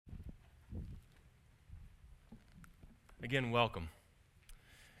Again, welcome.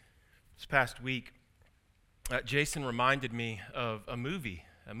 This past week, Jason reminded me of a movie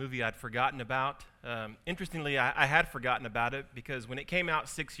I'd forgotten about. Interestingly, I had forgotten about it because when it came out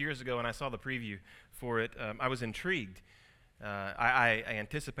 6 years ago and I saw the preview for it, I was intrigued. I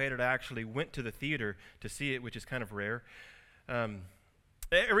anticipated. I actually went to the theater to see it, which is kind of rare.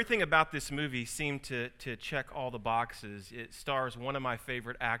 Everything about this movie seemed to check all the boxes. It stars one of my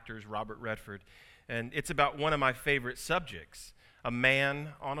favorite actors, Robert Redford, and it's about one of my favorite subjects, a man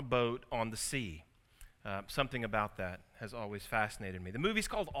on a boat on the sea. Something about that has always fascinated me. The movie's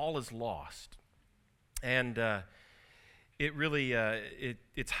called All Is Lost, and it really,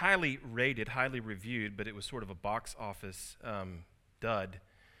 it's highly rated, highly reviewed, but it was sort of a box office dud.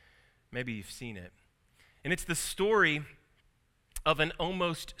 Maybe you've seen it. And it's the story of an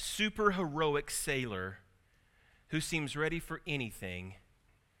almost superheroic sailor who seems ready for anything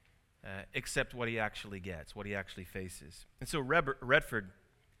except what he actually gets, what he actually faces. And so Redford,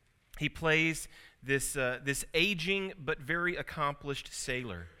 he plays this aging but very accomplished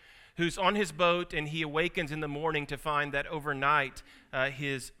sailor who's on his boat, and he awakens in the morning to find that overnight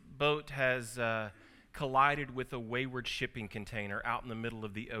his boat has collided with a wayward shipping container out in the middle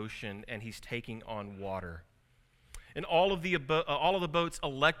of the ocean, and he's taking on water. And all of the boat's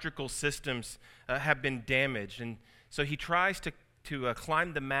electrical systems have been damaged, and so he tries to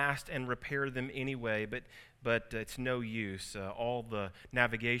climb the mast and repair them anyway, but it's no use. All the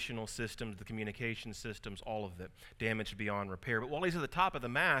navigational systems, the communication systems, all of it damaged beyond repair. But while he's at the top of the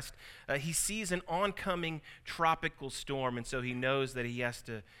mast, he sees an oncoming tropical storm, and so he knows that he has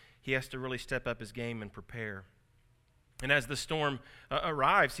to really step up his game and prepare. And as the storm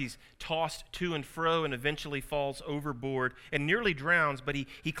arrives, he's tossed to and fro and eventually falls overboard and nearly drowns, but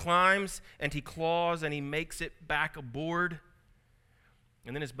he climbs and he claws and he makes it back aboard,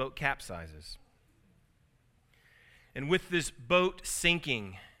 and then his boat capsizes. And with this boat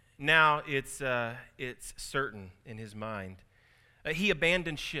sinking, now it's certain in his mind. He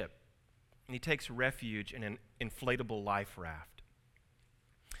abandons ship, and he takes refuge in an inflatable life raft.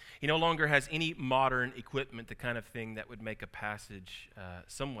 He no longer has any modern equipment, the kind of thing that would make a passage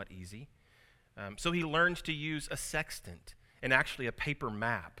somewhat easy. So he learns to use a sextant and actually a paper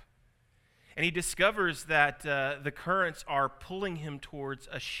map. And he discovers that the currents are pulling him towards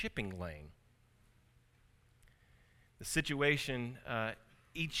a shipping lane. The situation,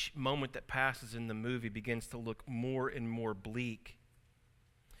 each moment that passes in the movie, begins to look more and more bleak.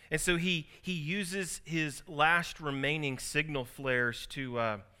 And so he uses his last remaining signal flares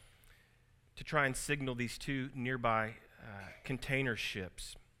to try and signal these two nearby container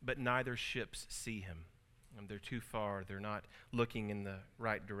ships, but neither ships see him. They're too far. They're not looking in the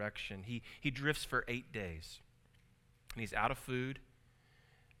right direction. He drifts for 8 days, and he's out of food.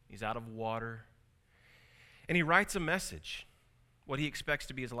 He's out of water. And he writes a message, what he expects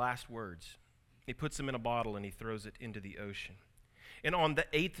to be his last words. He puts them in a bottle, and he throws it into the ocean. And on the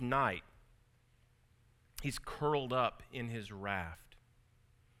 8th night, he's curled up in his raft.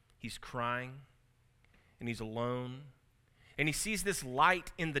 He's crying, and he's alone, and he sees this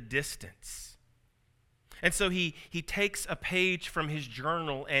light in the distance. And so he takes a page from his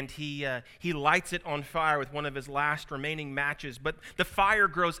journal and he lights it on fire with one of his last remaining matches, but the fire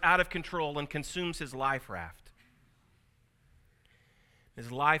grows out of control and consumes his life raft.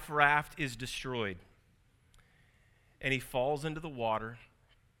 His life raft is destroyed, and he falls into the water,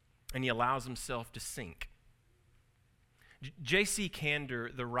 and he allows himself to sink. J.C.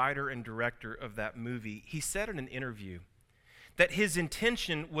 Kander, the writer and director of that movie, he said in an interview that his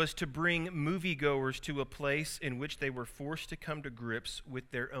intention was to bring moviegoers to a place in which they were forced to come to grips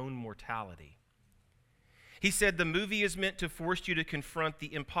with their own mortality. He said the movie is meant to force you to confront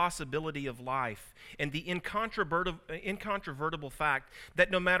the impossibility of life and the incontrovertible fact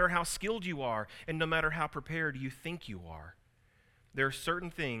that no matter how skilled you are and no matter how prepared you think you are, there are certain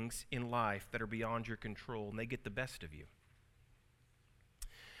things in life that are beyond your control, and they get the best of you.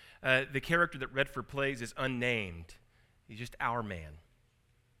 The character that Redford plays is unnamed. He's just our man.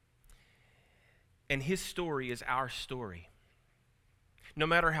 And his story is our story. No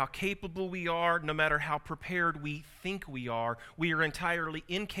matter how capable we are, no matter how prepared we think we are entirely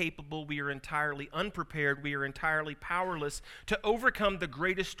incapable, we are entirely unprepared, we are entirely powerless to overcome the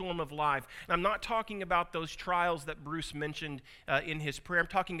greatest storm of life. And I'm not talking about those trials that Bruce mentioned in his prayer. I'm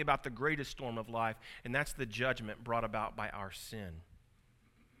talking about the greatest storm of life, and that's the judgment brought about by our sin.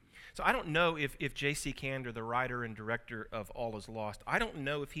 So I don't know if J.C. Kander, the writer and director of All Is Lost, I don't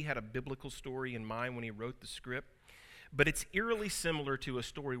know if he had a biblical story in mind when he wrote the script, but it's eerily similar to a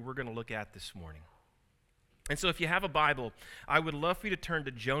story we're going to look at this morning. And so if you have a Bible, I would love for you to turn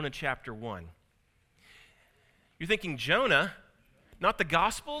to Jonah chapter 1. You're thinking Jonah, not the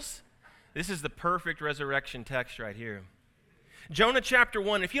Gospels? This is the perfect resurrection text right here. Jonah chapter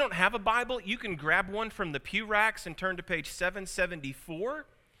 1. If you don't have a Bible, you can grab one from the pew racks and turn to page 774.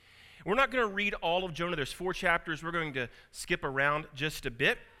 We're not going to read all of Jonah. There's 4 chapters. We're going to skip around just a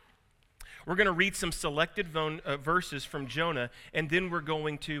bit. We're going to read some selected verses from Jonah, and then we're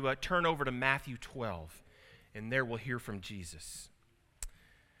going to turn over to Matthew 12, and there we'll hear from Jesus.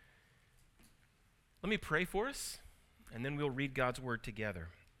 Let me pray for us, and then we'll read God's word together.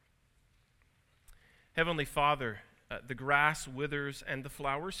 Heavenly Father, the grass withers and the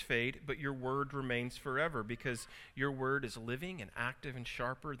flowers fade, but your word remains forever, because your word is living and active and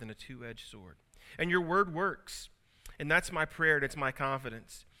sharper than a two-edged sword. And your word works, and that's my prayer and it's my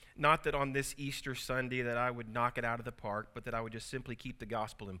confidence. Not that on this Easter Sunday that I would knock it out of the park, but that I would just simply keep the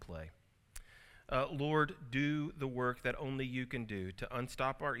gospel in play. Lord, do the work that only you can do to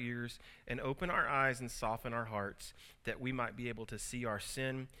unstop our ears and open our eyes and soften our hearts, that we might be able to see our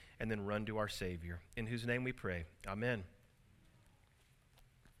sin and then run to our Savior, in whose name we pray. Amen.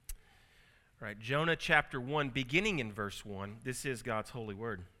 All right, Jonah chapter 1, beginning in verse 1. This is God's holy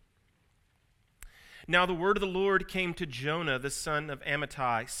word. Now the word of the Lord came to Jonah, the son of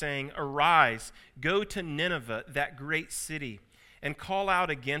Amittai, saying, Arise, go to Nineveh, that great city, and call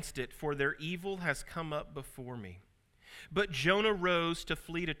out against it, for their evil has come up before me. But Jonah rose to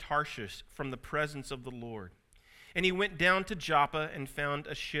flee to Tarshish from the presence of the Lord. And he went down to Joppa and found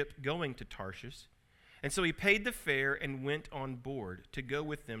a ship going to Tarshish. And so he paid the fare and went on board to go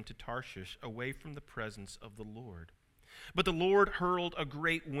with them to Tarshish, away from the presence of the Lord. But the Lord hurled a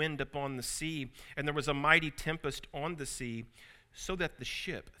great wind upon the sea, and there was a mighty tempest on the sea, so that the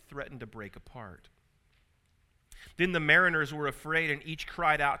ship threatened to break apart. Then the mariners were afraid, and each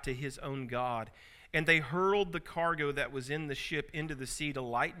cried out to his own God. And they hurled the cargo that was in the ship into the sea to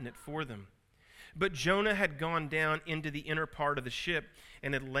lighten it for them. But Jonah had gone down into the inner part of the ship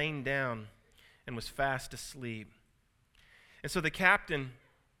and had lain down and was fast asleep. And so the captain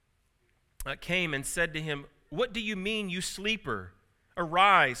came and said to him, What do you mean, you sleeper?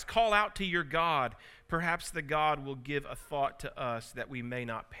 Arise, call out to your God. Perhaps the God will give a thought to us that we may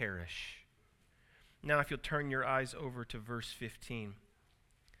not perish. Now, if you'll turn your eyes over to verse 15.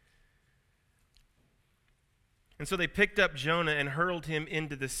 And so they picked up Jonah and hurled him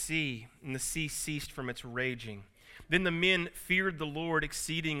into the sea, and the sea ceased from its raging. Then the men feared the Lord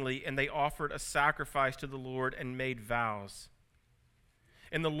exceedingly, and they offered a sacrifice to the Lord and made vows.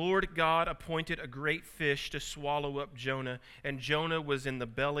 And the Lord God appointed a great fish to swallow up Jonah, and Jonah was in the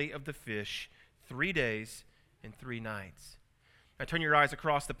belly of the fish 3 days and 3 nights. Now turn your eyes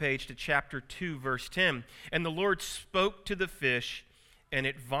across the page to chapter 2, verse 10. And the Lord spoke to the fish, and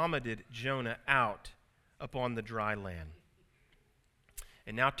it vomited Jonah out upon the dry land.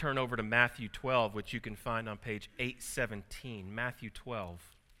 And now turn over to Matthew 12, which you can find on page 817. Matthew 12.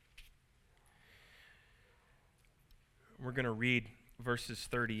 We're going to read verses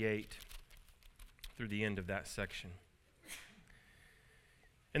 38 through the end of that section.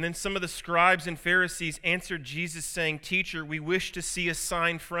 And then some of the scribes and Pharisees answered Jesus, saying, Teacher, we wish to see a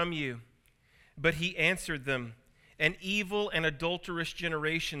sign from you. But he answered them, An evil and adulterous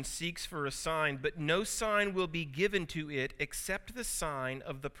generation seeks for a sign, but no sign will be given to it except the sign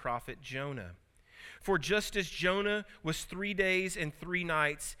of the prophet Jonah. For just as Jonah was 3 days and 3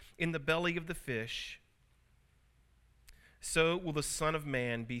 nights in the belly of the fish, so will the Son of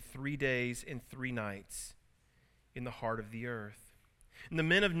Man be 3 days and 3 nights in the heart of the earth. And the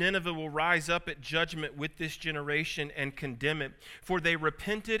men of Nineveh will rise up at judgment with this generation and condemn it, for they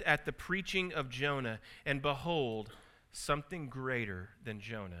repented at the preaching of Jonah, and behold, something greater than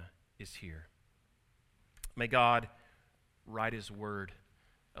Jonah is here. May God write his word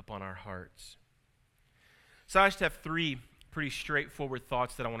upon our hearts. So I just have 3 pretty straightforward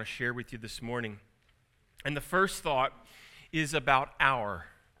thoughts that I want to share with you this morning. And the first thought is about our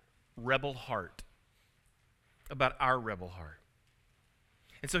rebel heart. About our rebel heart.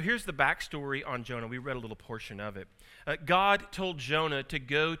 And so here's the backstory on Jonah. We read a little portion of it. God told Jonah to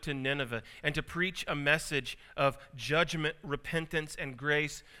go to Nineveh and to preach a message of judgment, repentance, and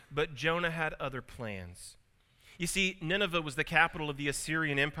grace, but Jonah had other plans. You see, Nineveh was the capital of the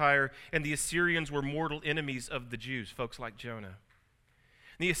Assyrian Empire, and the Assyrians were mortal enemies of the Jews, folks like Jonah.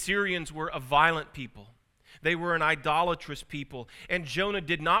 The Assyrians were a violent people. They were an idolatrous people, and Jonah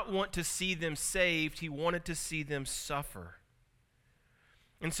did not want to see them saved. He wanted to see them suffer.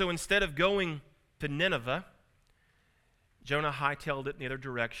 And so instead of going to Nineveh, Jonah hightailed it in the other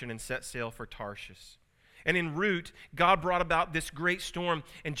direction and set sail for Tarshish. And en route, God brought about this great storm,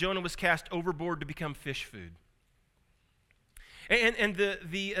 and Jonah was cast overboard to become fish food. And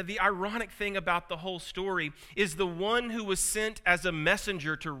the ironic thing about the whole story is the one who was sent as a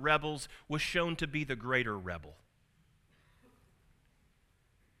messenger to rebels was shown to be the greater rebel.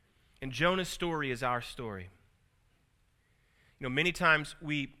 And Jonah's story is our story. You know, many times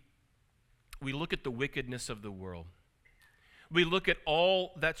we look at the wickedness of the world. We look at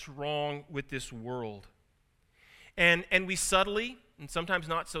all that's wrong with this world. And we subtly, and sometimes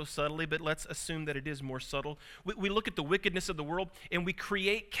not so subtly, but let's assume that it is more subtle, we look at the wickedness of the world and we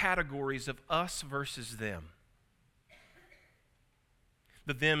create categories of us versus them.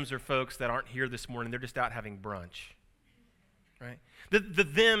 The thems are folks that aren't here this morning. They're just out having brunch. Right? The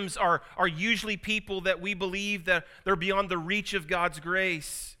thems are usually people that we believe that they're beyond the reach of God's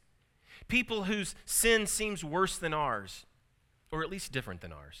grace. People whose sin seems worse than ours, or at least different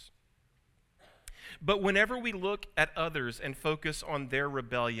than ours. But whenever we look at others and focus on their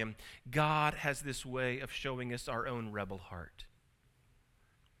rebellion, God has this way of showing us our own rebel heart.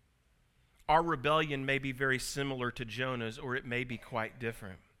 Our rebellion may be very similar to Jonah's, or it may be quite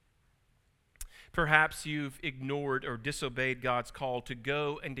different. Perhaps you've ignored or disobeyed God's call to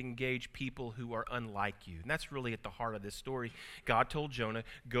go and engage people who are unlike you. And that's really at the heart of this story. God told Jonah,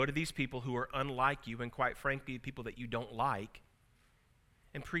 go to these people who are unlike you, and quite frankly, people that you don't like,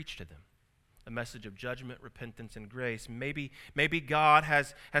 and preach to them a message of judgment, repentance, and grace. Maybe God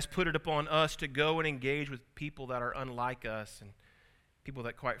has put it upon us to go and engage with people that are unlike us and people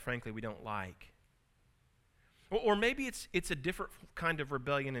that, quite frankly, we don't like. Or maybe it's a different kind of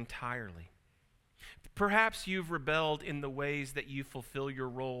rebellion entirely. Perhaps you've rebelled in the ways that you fulfill your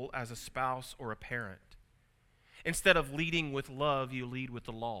role as a spouse or a parent. Instead of leading with love, you lead with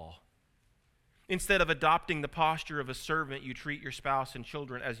the law. Instead of adopting the posture of a servant, you treat your spouse and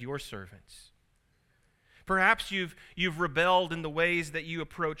children as your servants. Perhaps you've rebelled in the ways that you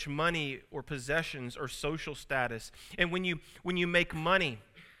approach money or possessions or social status. And when you make money,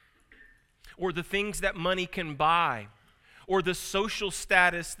 or the things that money can buy, or the social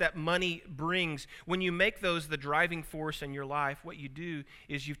status that money brings, when you make those the driving force in your life, what you do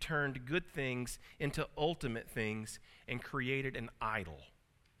is you've turned good things into ultimate things and created an idol.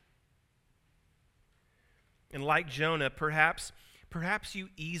 And like Jonah, perhaps you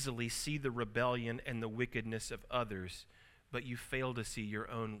easily see the rebellion and the wickedness of others, but you fail to see your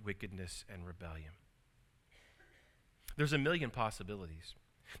own wickedness and rebellion. There's a million possibilities.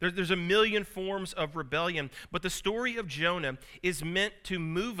 There's a million forms of rebellion, but the story of Jonah is meant to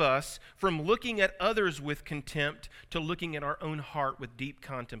move us from looking at others with contempt to looking at our own heart with deep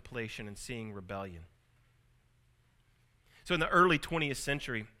contemplation and seeing rebellion. So in the early 20th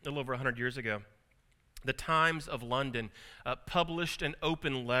century, a little over 100 years ago, the Times of London published an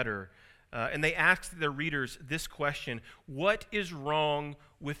open letter, and they asked their readers this question: what is wrong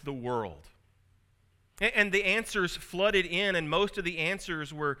with the world? And the answers flooded in, and most of the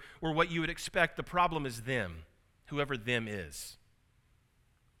answers were what you would expect. The problem is them, whoever them is.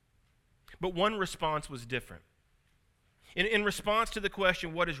 But one response was different. In response to the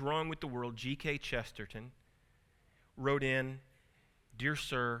question, what is wrong with the world, G.K. Chesterton wrote in, "Dear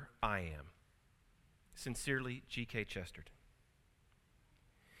Sir, I am. Sincerely, G.K. Chesterton."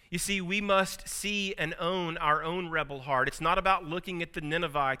 You see, we must see and own our own rebel heart. It's not about looking at the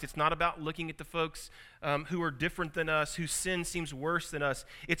Ninevites. It's not about looking at the folks who are different than us, whose sin seems worse than us.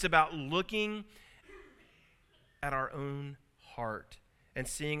 It's about looking at our own heart and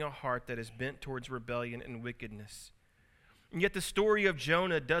seeing a heart that is bent towards rebellion and wickedness. And yet the story of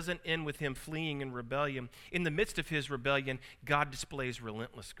Jonah doesn't end with him fleeing in rebellion. In the midst of his rebellion, God displays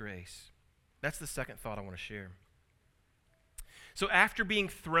relentless grace. That's the second thought I want to share. So after being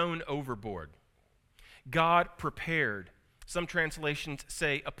thrown overboard, God prepared, some translations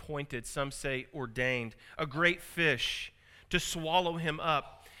say appointed, some say ordained, a great fish to swallow him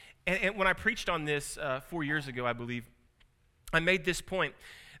up. And when I preached on this 4 years ago, I believe, I made this point.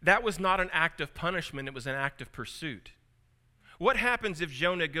 That was not an act of punishment, it was an act of pursuit. What happens if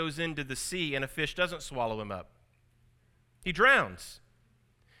Jonah goes into the sea and a fish doesn't swallow him up? He drowns.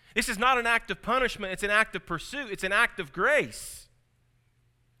 This is not an act of punishment, it's an act of pursuit, it's an act of grace.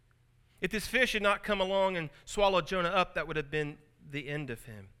 If this fish had not come along and swallowed Jonah up, that would have been the end of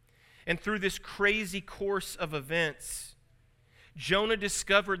him. And through this crazy course of events, Jonah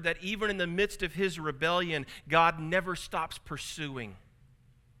discovered that even in the midst of his rebellion, God never stops pursuing.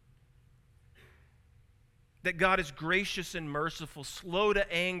 That God is gracious and merciful, slow to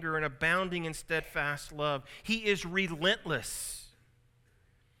anger, and abounding in steadfast love. He is relentless.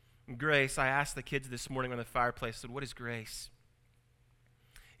 Grace, I asked the kids this morning on the fireplace, I said, what is grace?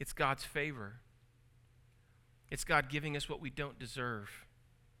 It's God's favor. It's God giving us what we don't deserve.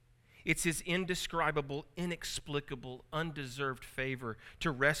 It's his indescribable, inexplicable, undeserved favor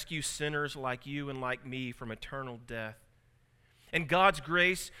to rescue sinners like you and like me from eternal death. And God's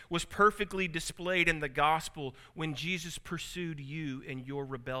grace was perfectly displayed in the gospel when Jesus pursued you in your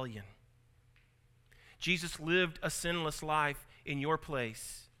rebellion. Jesus lived a sinless life in your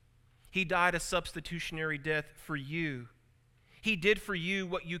place. He died a substitutionary death for you. He did for you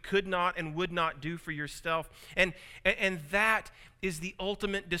what you could not and would not do for yourself. And that is the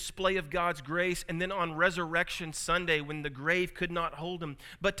ultimate display of God's grace. And then on Resurrection Sunday, when the grave could not hold him.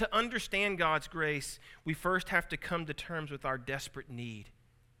 But to understand God's grace, we first have to come to terms with our desperate need.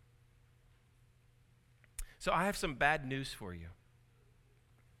 So I have some bad news for you.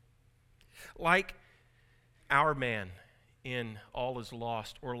 Like our man in All Is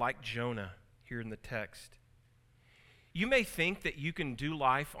Lost, or like Jonah here in the text, you may think that you can do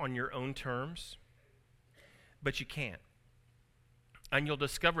life on your own terms, but you can't. And you'll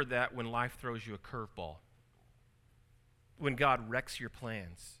discover that when life throws you a curveball, when God wrecks your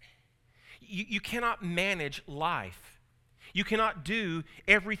plans. You cannot manage life. You cannot do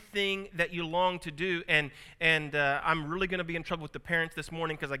everything that you long to do. And I'm really going to be in trouble with the parents this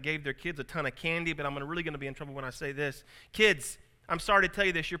morning because I gave their kids a ton of candy, but I'm really going to be in trouble when I say this. Kids, I'm sorry to tell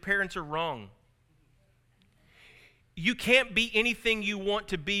you this, your parents are wrong. You can't be anything you want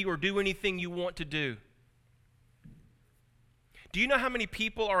to be or do anything you want to do. Do you know how many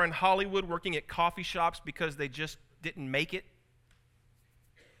people are in Hollywood working at coffee shops because they just didn't make it?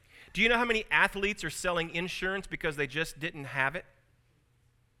 Do you know how many athletes are selling insurance because they just didn't have it?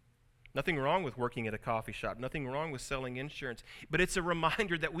 Nothing wrong with working at a coffee shop. Nothing wrong with selling insurance. But it's a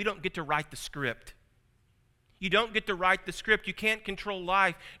reminder that we don't get to write the script. You don't get to write the script. You can't control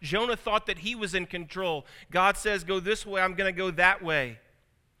life. Jonah thought that he was in control. God says, go this way, I'm going to go that way.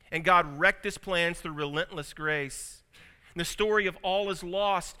 And God wrecked his plans through relentless grace. And the story of All Is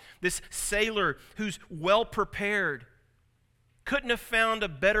Lost, this sailor who's well prepared, couldn't have found a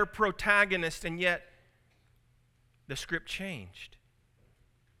better protagonist, and yet the script changed.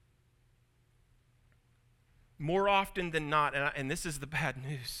 More often than not, and this is the bad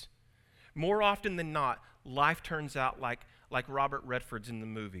news, more often than not, life turns out like Robert Redford's in the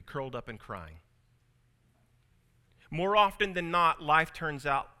movie, curled up and crying. More often than not, life turns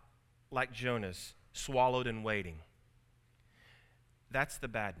out like Jonah's, swallowed and waiting. That's the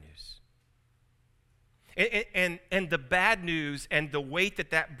bad news. And the bad news and the weight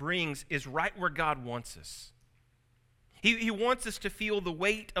that brings is right where God wants us. He wants us to feel the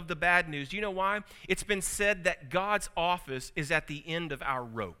weight of the bad news. Do you know why? It's been said that God's office is at the end of our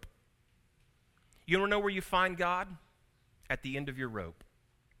rope. You want to know where you find God? At the end of your rope.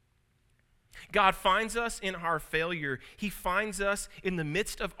 God finds us in our failure. He finds us in the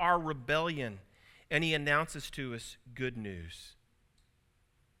midst of our rebellion, and he announces to us good news.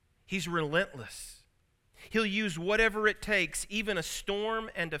 He's relentless. He'll use whatever it takes, even a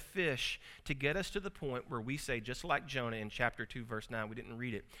storm and a fish, to get us to the point where we say, just like Jonah in chapter 2, verse 9, we didn't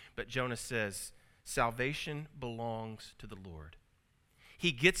read it, but Jonah says, salvation belongs to the Lord.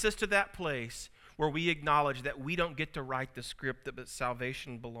 He gets us to that place where we acknowledge that we don't get to write the script, but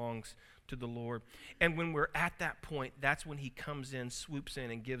salvation belongs to the Lord. And when we're at that point, that's when he comes in, swoops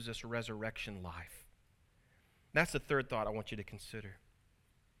in, and gives us resurrection life. That's the third thought I want you to consider.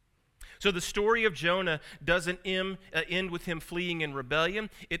 So the story of Jonah doesn't end with him fleeing in rebellion,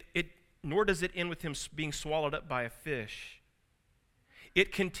 nor does it end with him being swallowed up by a fish.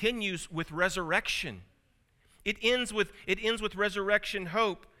 It continues with resurrection. It ends with resurrection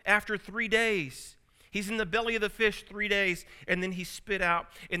hope after 3 days. He's in the belly of the fish 3 days, and then he's spit out.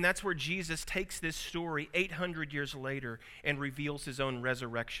 And that's where Jesus takes this story 800 years later and reveals his own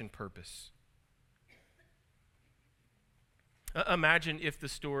resurrection purpose. Imagine if the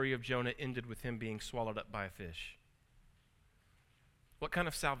story of Jonah ended with him being swallowed up by a fish. What kind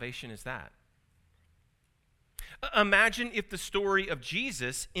of salvation is that? Imagine if the story of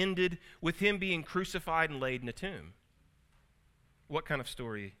Jesus ended with him being crucified and laid in a tomb. What kind of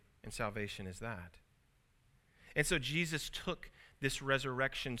story and salvation is that? And so Jesus took this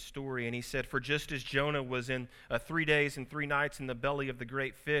resurrection story and he said, for just as Jonah was in 3 days and 3 nights in the belly of the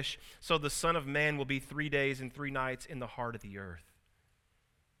great fish, so the Son of Man will be 3 days and 3 nights in the heart of the earth.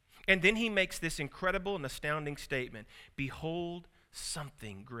 And then he makes this incredible and astounding statement, behold,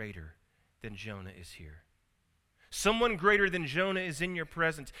 something greater than Jonah is here. Someone greater than Jonah is in your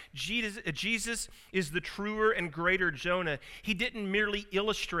presence. Jesus is the truer and greater Jonah. He didn't merely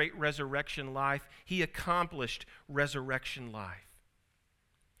illustrate resurrection life, he accomplished resurrection life.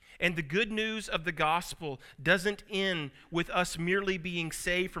 And the good news of the gospel doesn't end with us merely being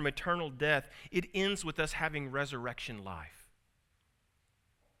saved from eternal death. It ends with us having resurrection life.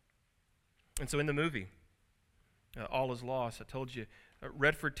 And so in the movie, All Is Lost, I told you,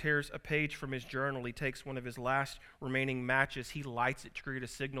 Redford tears a page from his journal. He takes one of his last remaining matches. He lights it to create a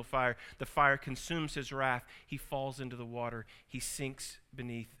signal fire. The fire consumes his wrath. He falls into the water. He sinks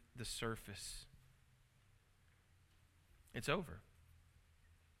beneath the surface. It's over.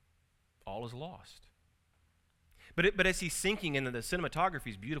 All is lost. But as he's sinking, and the cinematography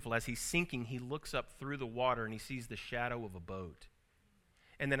is beautiful, as he's sinking, he looks up through the water and he sees the shadow of a boat.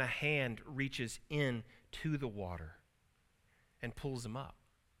 And then a hand reaches in to the water and pulls him up.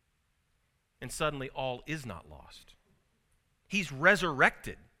 And suddenly all is not lost. He's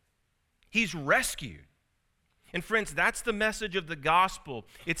resurrected. He's rescued. And friends, that's the message of the gospel.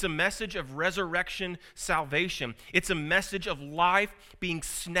 It's a message of resurrection salvation. It's a message of life being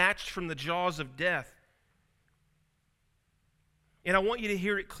snatched from the jaws of death. And I want you to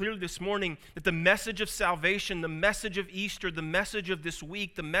hear it clearly this morning that the message of salvation, the message of Easter, the message of this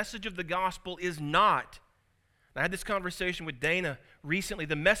week, the message of the gospel is not. I had this conversation with Dana recently.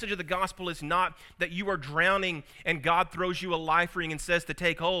 The message of the gospel is not that you are drowning and God throws you a life ring and says to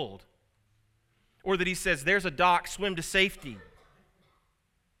take hold. Or that he says, there's a dock, swim to safety.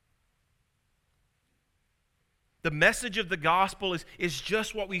 The message of the gospel is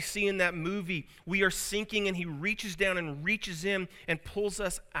just what we see in that movie. We are sinking and he reaches down and reaches in and pulls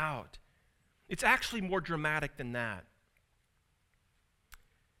us out. It's actually more dramatic than that.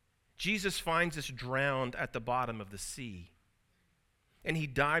 Jesus finds us drowned at the bottom of the sea. And he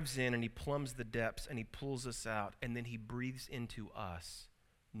dives in and he plumbs the depths and he pulls us out. And then he breathes into us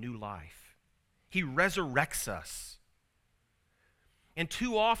new life. He resurrects us. And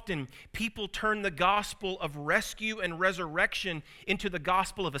too often, people turn the gospel of rescue and resurrection into the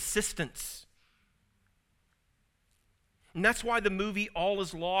gospel of assistance. And that's why the movie All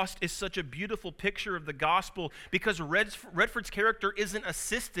Is Lost is such a beautiful picture of the gospel, because Redford's character isn't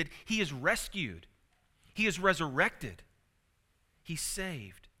assisted, he is rescued. He is resurrected. He's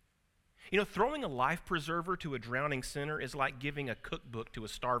saved. You know, throwing a life preserver to a drowning sinner is like giving a cookbook to a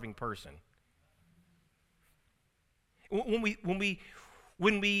starving person.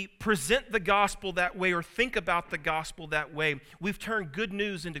 When we present the gospel that way or think about the gospel that way, we've turned good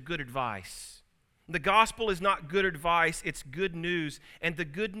news into good advice. The gospel is not good advice, it's good news. And the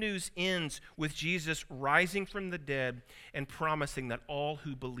good news ends with Jesus rising from the dead and promising that all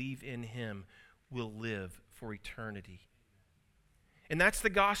who believe in him will live for eternity. And that's the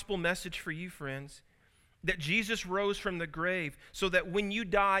gospel message for you, friends. That Jesus rose from the grave so that when you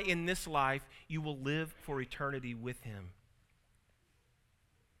die in this life, you will live for eternity with him.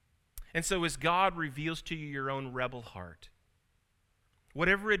 And so as God reveals to you your own rebel heart,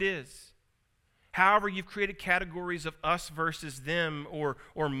 whatever it is, however you've created categories of us versus them, or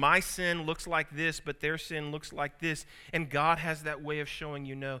my sin looks like this, but their sin looks like this, and God has that way of showing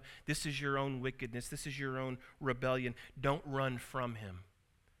you, no, this is your own wickedness, this is your own rebellion. Don't run from him.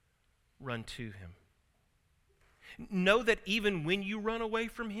 Run to him. Know that even when you run away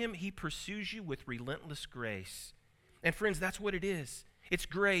from him, he pursues you with relentless grace. And friends, that's what it is. It's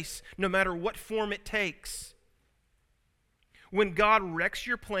grace, no matter what form it takes. When God wrecks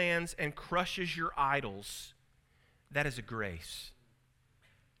your plans and crushes your idols, that is a grace.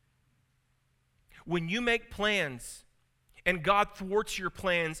 When you make plans and God thwarts your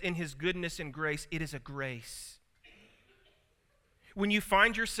plans in his goodness and grace, it is a grace. When you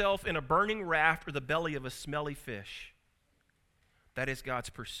find yourself in a burning raft or the belly of a smelly fish, that is God's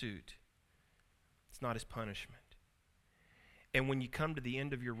pursuit. It's not his punishment. And when you come to the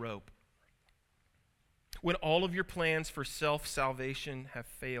end of your rope, when all of your plans for self-salvation have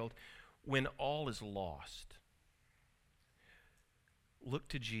failed, when all is lost, look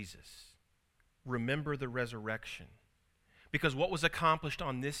to Jesus. Remember the resurrection. Because what was accomplished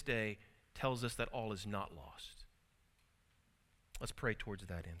on this day tells us that all is not lost. Let's pray towards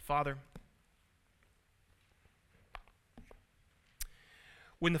that end. Father,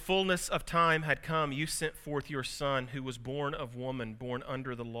 when the fullness of time had come, you sent forth your Son, who was born of woman, born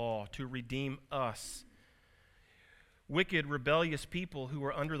under the law, to redeem us, wicked, rebellious people who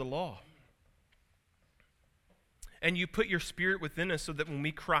are under the law. And you put your Spirit within us so that when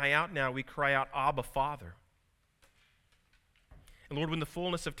we cry out now, we cry out, Abba, Father. And Lord, when the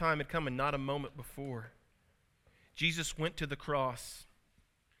fullness of time had come, and not a moment before, Jesus went to the cross.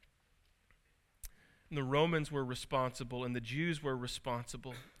 And the Romans were responsible, and the Jews were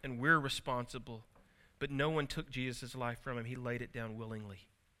responsible, and we're responsible. But no one took Jesus' life from him. He laid it down willingly.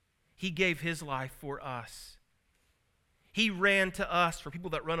 He gave his life for us. He ran to us for people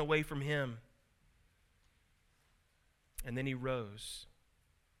that run away from him. And then he rose.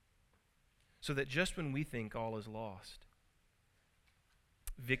 So that just when we think all is lost,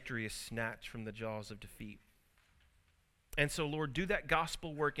 victory is snatched from the jaws of defeat. And so, Lord, do that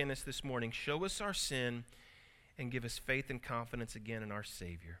gospel work in us this morning. Show us our sin and give us faith and confidence again in our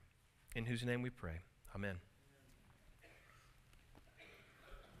Savior, in whose name we pray. Amen.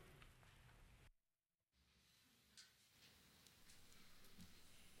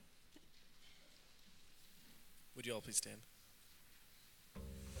 Would you all please stand?